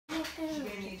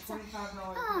pizza.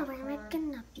 Oh, we're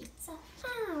making a pizza.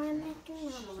 Oh, we're making a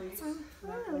pizza.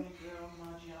 Oh.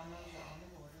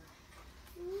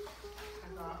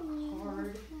 I got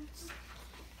hard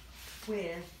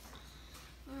with.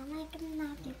 We're making a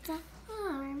pizza.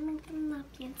 Oh, we're making a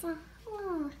pizza.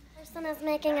 Oh. Person is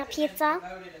making a pizza.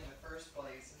 Promoted in the first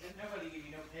place, and then nobody gave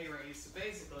you no pay raise. So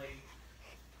basically,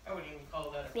 I wouldn't even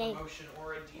call that a promotion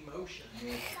or a demotion.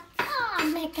 Oh,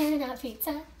 I'm making a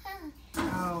pizza.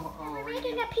 Oh, we're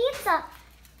making a pizza.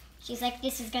 She's like,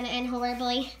 this is gonna end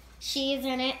horribly. She is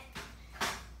in it.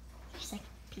 She's like,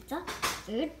 pizza,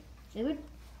 food, food,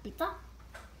 pizza.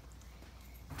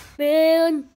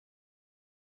 Man.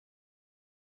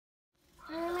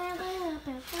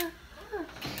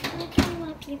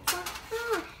 Pizza.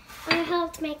 Oh, I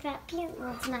helped make that pizza.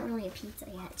 Well, it's not really a pizza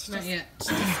yet. It's just, it's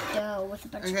just dough with a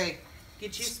bunch of... Okay,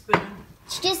 get you a spoon.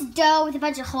 It's just dough with a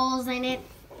bunch of holes in it.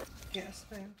 Get a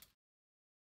spoon.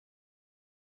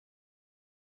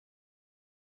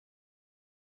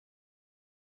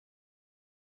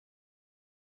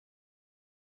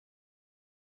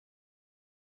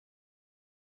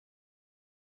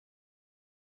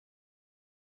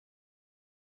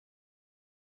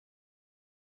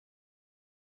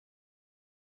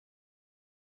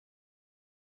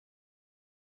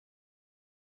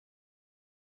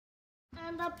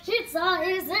 And the pizza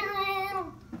is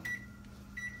in.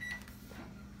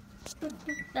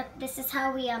 But this is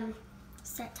how we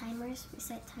set timers. We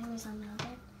set timers on the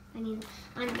oven. I mean,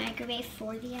 on the microwave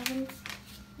for the oven.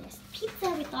 There's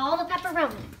pizza with all the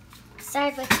pepperoni.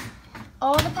 Side with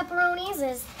all the pepperonis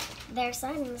is their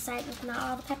side, and the side with not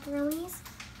all the pepperonis,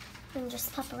 and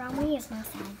just pepperoni is my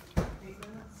side.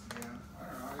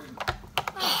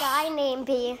 A guy named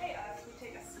B.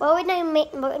 What would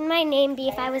my name be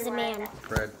if I was a man?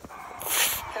 Fred.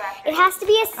 It has to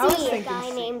be a C, a guy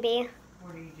named B.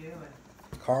 What are you doing?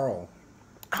 Carl.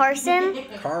 Carson?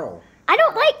 Carl. I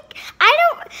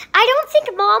don't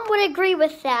think Mom would agree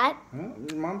with that. Well,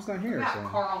 Mom's not here, so.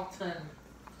 Carlton.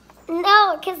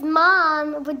 No, because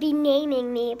Mom would be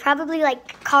naming me. Probably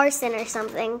like Carson or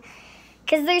something.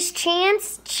 Because there's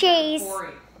Chance, Chase.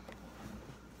 Corey.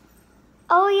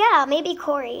 Oh yeah, maybe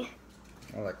Corey.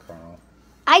 I like Carl.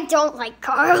 I don't like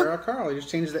Carl. You're Carl. You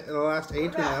just changed the last A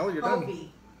to an L. You're done.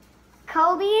 Colby.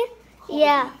 Colby?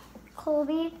 Yeah.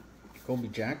 Colby. Colby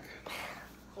Jack.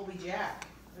 Colby Jack.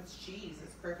 That's cheese.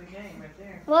 That's a perfect name right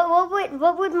there.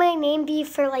 What would my name be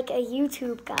for like a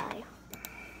YouTube guy?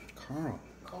 Carl.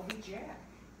 Colby Jack.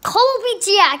 Colby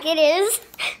Jack, it is.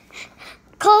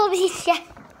 Colby Jack.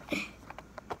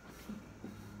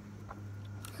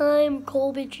 I'm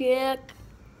Colby Jack.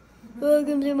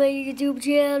 Welcome to my YouTube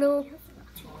channel.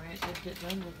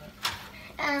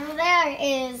 And there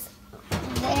is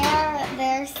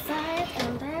their side,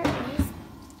 and there is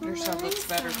Your side looks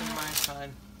better than my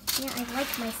side. Yeah, I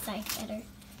like my side better.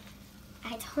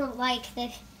 I don't like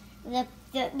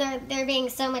there being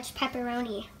so much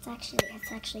pepperoni.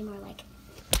 It's actually more like,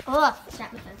 oh,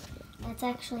 drop my phone. It's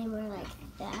actually more like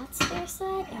that's their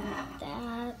side and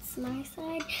that's my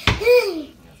side.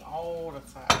 That's all the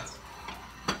sides.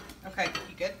 Okay,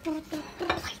 you good?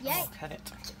 Yay. I'll cut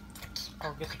it.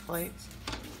 I'll get the plates.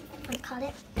 I cut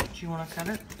it. Do you want to cut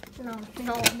it?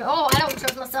 No, I don't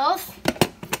trust myself.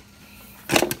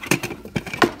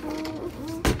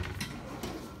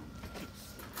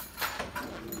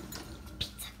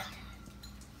 Pizza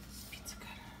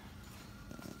cutter.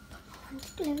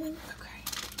 Glue. Okay.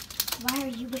 Why are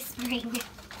you whispering? I don't know.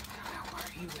 Why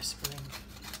are you whispering?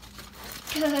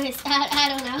 Cause I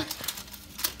don't know.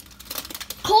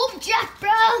 Colby Jack,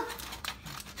 bro.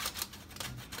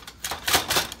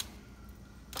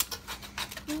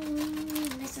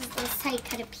 This is how you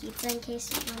cut a pizza in case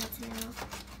you wanted to know.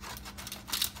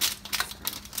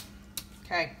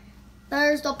 Okay.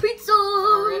 There's the pizza.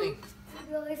 Already.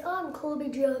 Guys, I'm Colby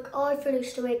Jack. I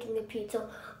finished making the pizza.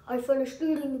 I finished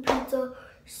eating the pizza.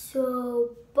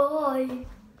 So, bye.